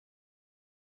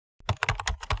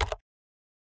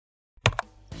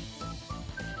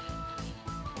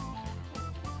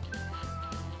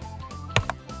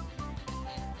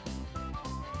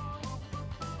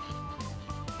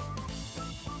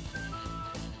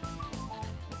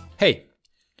Hey,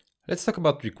 let's talk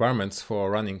about requirements for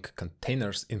running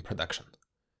containers in production.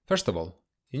 First of all,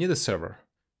 you need a server.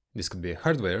 This could be a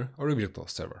hardware or a virtual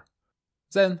server.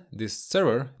 Then, this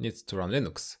server needs to run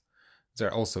Linux. There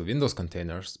are also Windows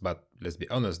containers, but let's be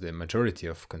honest, the majority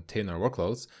of container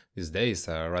workloads these days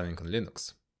are running on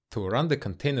Linux. To run the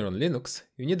container on Linux,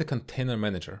 you need a container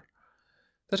manager.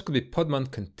 That could be Podman,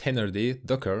 Containerd,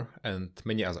 Docker, and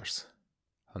many others.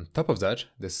 On top of that,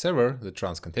 the server that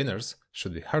runs containers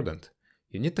should be hardened.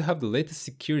 You need to have the latest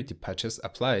security patches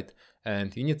applied,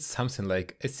 and you need something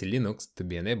like SC-Linux to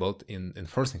be enabled in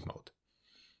enforcing mode.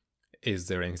 Is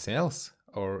there anything else,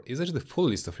 or is that the full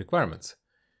list of requirements?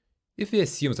 If we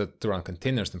assume that to run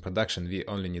containers in production we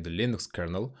only need a Linux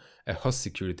kernel, a host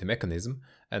security mechanism,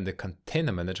 and a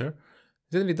container manager,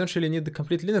 then we don't really need the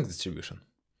complete Linux distribution.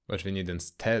 What we need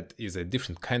instead is a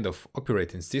different kind of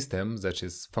operating system that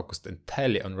is focused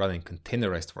entirely on running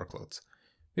containerized workloads.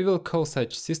 We will call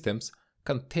such systems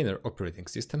container operating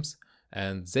systems,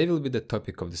 and they will be the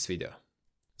topic of this video.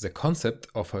 The concept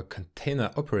of a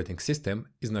container operating system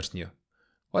is not new.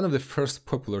 One of the first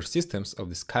popular systems of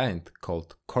this kind,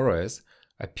 called CoreOS,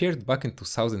 appeared back in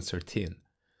 2013.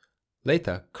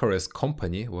 Later, CoreOS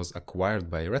company was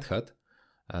acquired by redhat,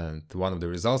 and one of the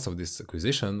results of this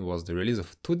acquisition was the release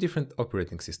of two different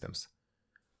operating systems.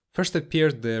 First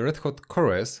appeared the redhat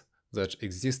CoreOS, that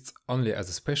exists only as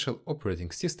a special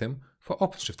operating system for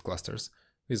OpenShift clusters,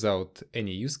 without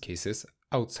any use cases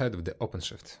outside of the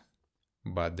OpenShift.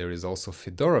 But there is also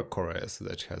Fedora CoreOS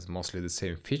that has mostly the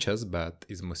same features but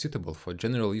is more suitable for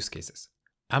general use cases.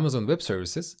 Amazon Web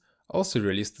Services also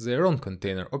released their own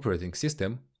container operating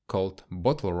system called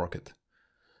BottleRocket.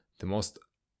 The most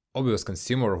obvious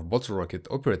consumer of BottleRocket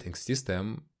operating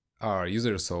system are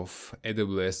users of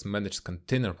AWS managed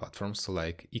container platforms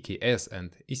like EKS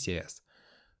and ECS.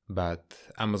 But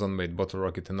Amazon made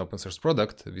BottleRocket an open source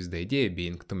product, with the idea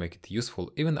being to make it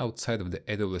useful even outside of the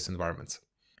AWS environments.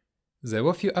 There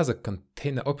were a few other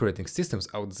container operating systems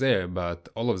out there, but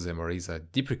all of them are either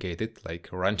deprecated, like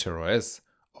RancherOS,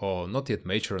 or not yet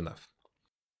mature enough.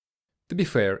 To be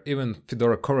fair, even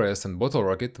Fedora CoreOS and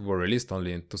BottleRocket were released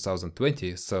only in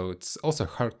 2020, so it's also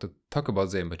hard to talk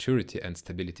about their maturity and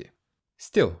stability.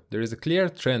 Still, there is a clear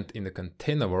trend in the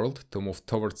container world to move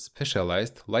towards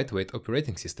specialized, lightweight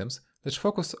operating systems that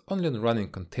focus only on running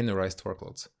containerized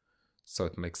workloads. So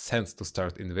it makes sense to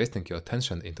start investing your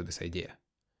attention into this idea.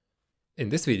 In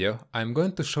this video, I'm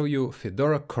going to show you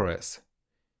Fedora CoreOS.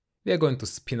 We are going to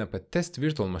spin up a test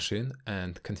virtual machine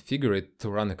and configure it to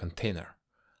run a container.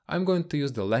 I'm going to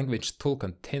use the language tool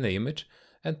container image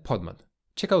and Podman.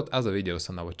 Check out other videos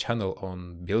on our channel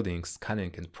on building,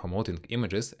 scanning and promoting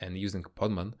images and using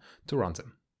Podman to run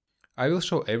them. I will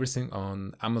show everything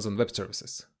on Amazon Web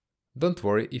Services. Don't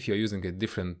worry if you're using a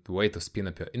different way to spin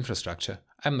up your infrastructure,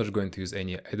 I'm not going to use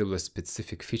any AWS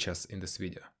specific features in this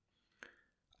video.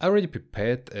 I already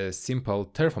prepared a simple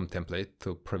Terraform template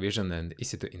to provision an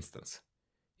EC2 instance.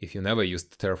 If you never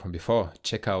used Terraform before,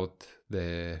 check out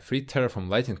the free Terraform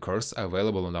Lightning course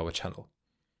available on our channel.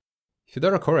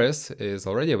 Fedora CoreOS is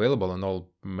already available on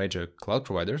all major cloud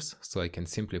providers, so I can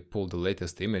simply pull the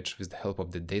latest image with the help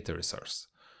of the data resource.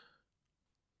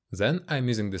 Then I'm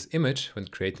using this image when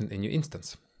creating a new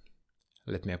instance.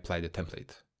 Let me apply the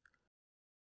template.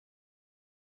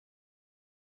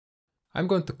 I'm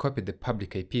going to copy the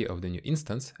public IP of the new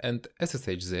instance and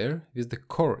SSH there with the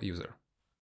core user.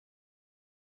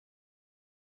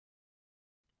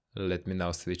 Let me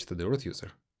now switch to the root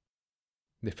user.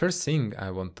 The first thing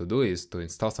I want to do is to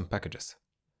install some packages.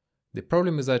 The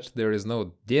problem is that there is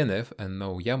no DNF and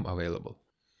no YAM available.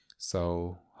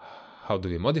 So how do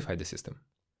we modify the system?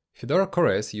 Fedora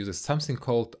CoreOS uses something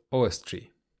called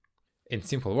ostree. In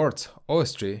simple words,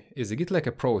 ostree is a Git-like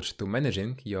approach to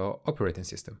managing your operating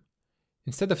system.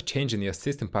 Instead of changing your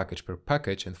system package per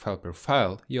package and file per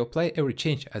file, you apply every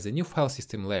change as a new file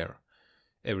system layer.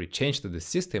 Every change to the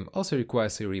system also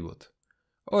requires a reboot.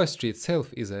 ostree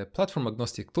itself is a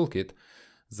platform-agnostic toolkit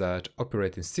that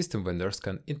operating system vendors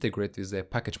can integrate with their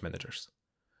package managers.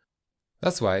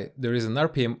 That's why there is an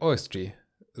rpm-ostree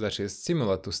that is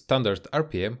similar to standard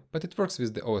RPM, but it works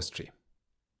with the ostree.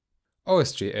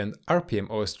 ostree and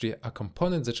rpm-ostree are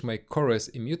components that make CoreOS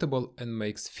immutable and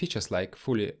makes features like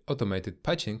fully automated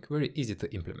patching very easy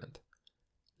to implement.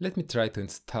 Let me try to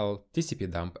install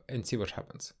tcpdump and see what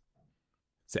happens.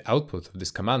 The output of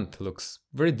this command looks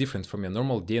very different from your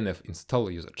normal DNF install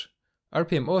usage.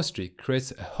 rpm-ostree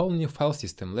creates a whole new file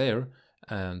system layer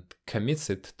and commits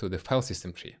it to the file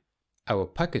system tree. Our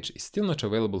package is still not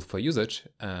available for usage,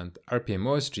 and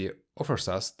rpm-ostree offers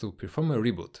us to perform a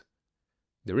reboot.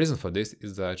 The reason for this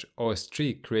is that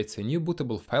ostree creates a new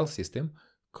bootable file system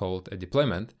called a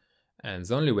deployment, and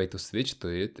the only way to switch to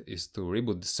it is to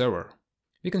reboot the server.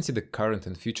 We can see the current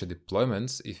and future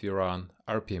deployments if we run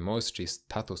rpm-ostree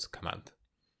status command.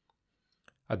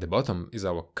 At the bottom is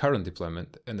our current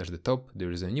deployment, and at the top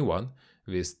there is a new one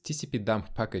with TCP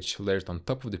dump package layered on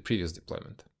top of the previous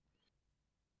deployment.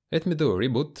 Let me do a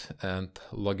reboot and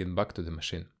log in back to the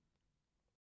machine.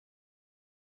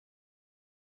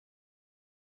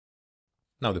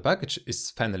 Now the package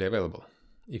is finally available.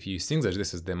 If you think that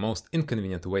this is the most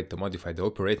inconvenient way to modify the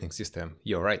operating system,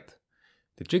 you're right.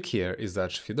 The trick here is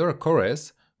that Fedora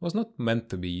CoreOS was not meant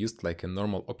to be used like a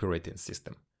normal operating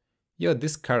system. You are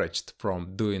discouraged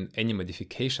from doing any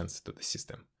modifications to the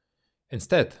system.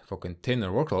 Instead, for container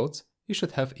workloads, you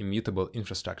should have immutable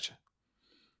infrastructure.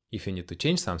 If you need to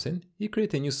change something, you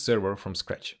create a new server from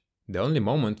scratch. The only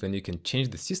moment when you can change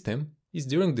the system is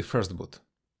during the first boot.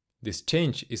 This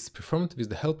change is performed with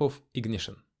the help of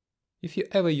Ignition. If you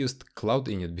ever used Cloud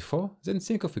Init before, then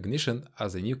think of Ignition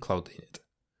as a new Cloud Init.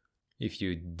 If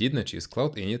you did not use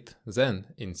Cloud Init, then,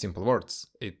 in simple words,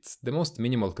 it's the most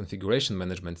minimal configuration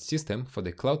management system for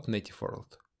the cloud-native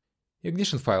world.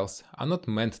 Ignition files are not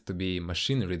meant to be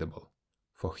machine-readable.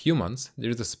 For humans,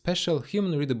 there is a special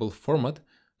human-readable format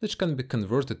which can be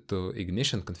converted to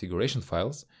Ignition configuration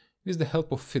files with the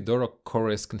help of Fedora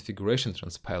CoreOS Configuration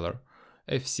Transpiler,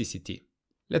 FCCT.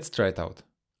 Let's try it out.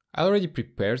 I already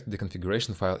prepared the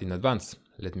configuration file in advance.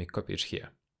 Let me copy it here.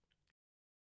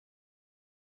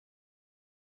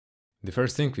 The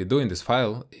first thing we do in this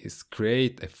file is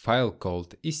create a file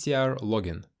called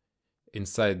ecr-login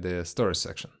inside the storage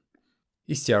section.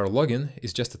 ecr-login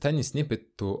is just a tiny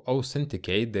snippet to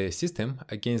authenticate the system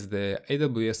against the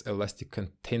AWS Elastic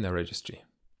Container Registry.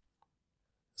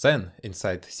 Then,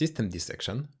 inside systemd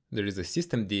section, there is a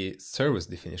systemd service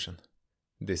definition.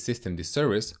 The systemd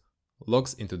service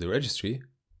logs into the registry,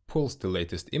 pulls the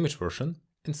latest image version,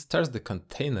 and starts the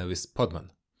container with podman.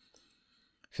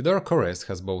 Fedora CoreOS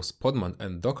has both podman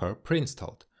and Docker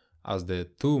pre-installed as the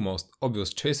two most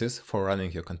obvious choices for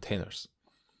running your containers.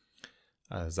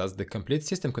 That's the complete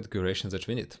system configuration that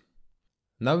we need.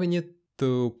 Now we need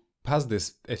to pass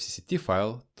this FCCT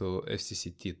file to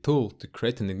FCCT tool to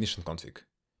create an ignition config.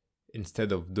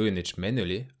 Instead of doing it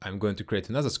manually, I'm going to create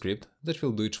another script that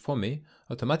will do it for me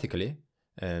automatically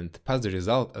and pass the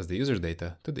result as the user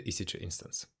data to the EC2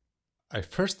 instance. I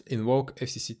first invoke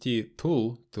FCCT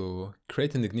tool to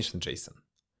create an ignition JSON,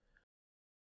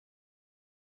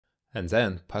 and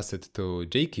then pass it to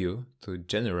JQ to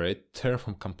generate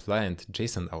Terraform compliant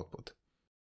JSON output.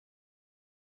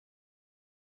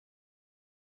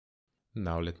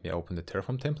 Now let me open the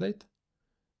Terraform template.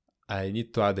 I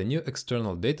need to add a new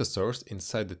external data source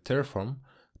inside the Terraform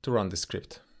to run the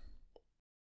script.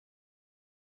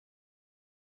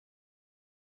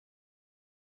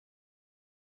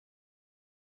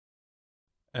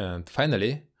 And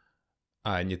finally,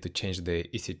 I need to change the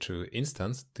EC2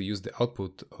 instance to use the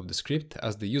output of the script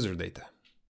as the user data.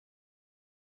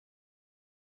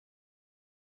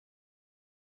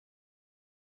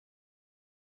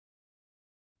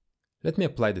 Let me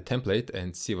apply the template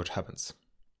and see what happens.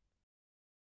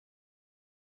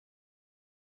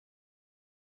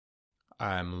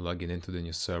 I'm logging into the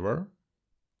new server.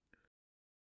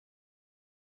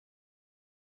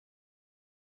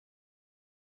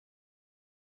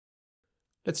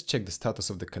 Let's check the status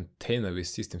of the container with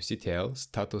systemctl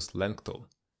status length tool.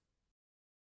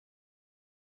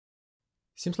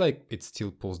 Seems like it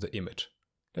still pulls the image.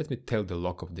 Let me tell the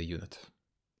log of the unit.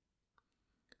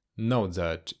 Note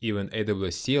that even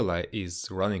AWS CLI is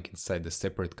running inside the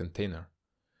separate container.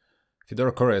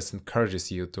 Fedora CoreOS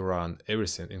encourages you to run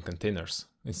everything in containers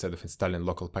instead of installing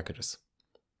local packages.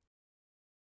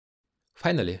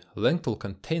 Finally, length tool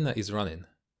container is running.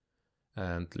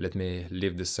 And let me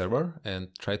leave the server and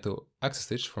try to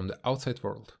access it from the outside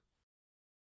world.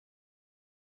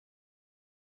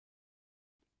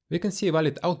 We can see a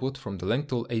valid output from the length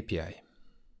tool API.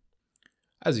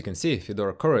 As you can see,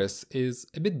 Fedora CoreOS is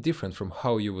a bit different from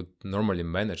how you would normally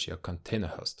manage your container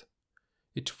host.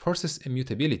 It forces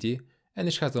immutability and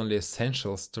it has only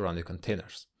essentials to run your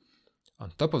containers.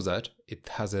 On top of that, it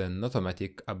has an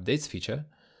automatic updates feature.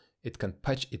 It can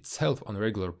patch itself on a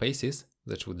regular basis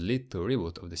that would lead to a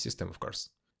reboot of the system, of course.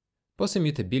 Both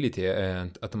immutability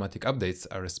and automatic updates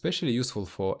are especially useful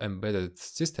for embedded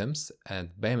systems and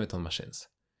bare metal machines.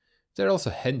 They're also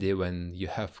handy when you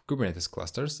have Kubernetes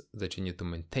clusters that you need to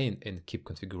maintain and keep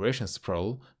configuration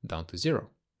sprawl down to zero.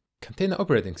 Container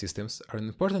operating systems are an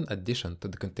important addition to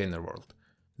the container world.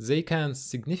 They can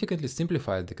significantly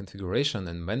simplify the configuration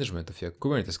and management of your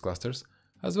Kubernetes clusters,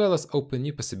 as well as open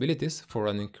new possibilities for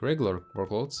running regular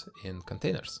workloads in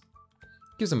containers.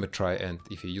 give them a try, and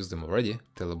if you use them already,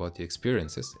 tell about your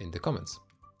experiences in the comments.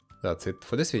 That's it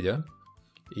for this video.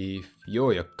 If you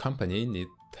or your company need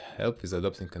help with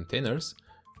adopting containers,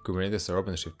 Kubernetes or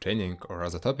OpenShift training or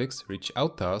other topics, reach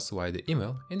out to us via the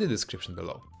email in the description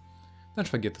below. Don't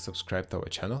forget to subscribe to our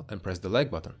channel and press the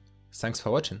like button. Thanks for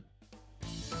watching.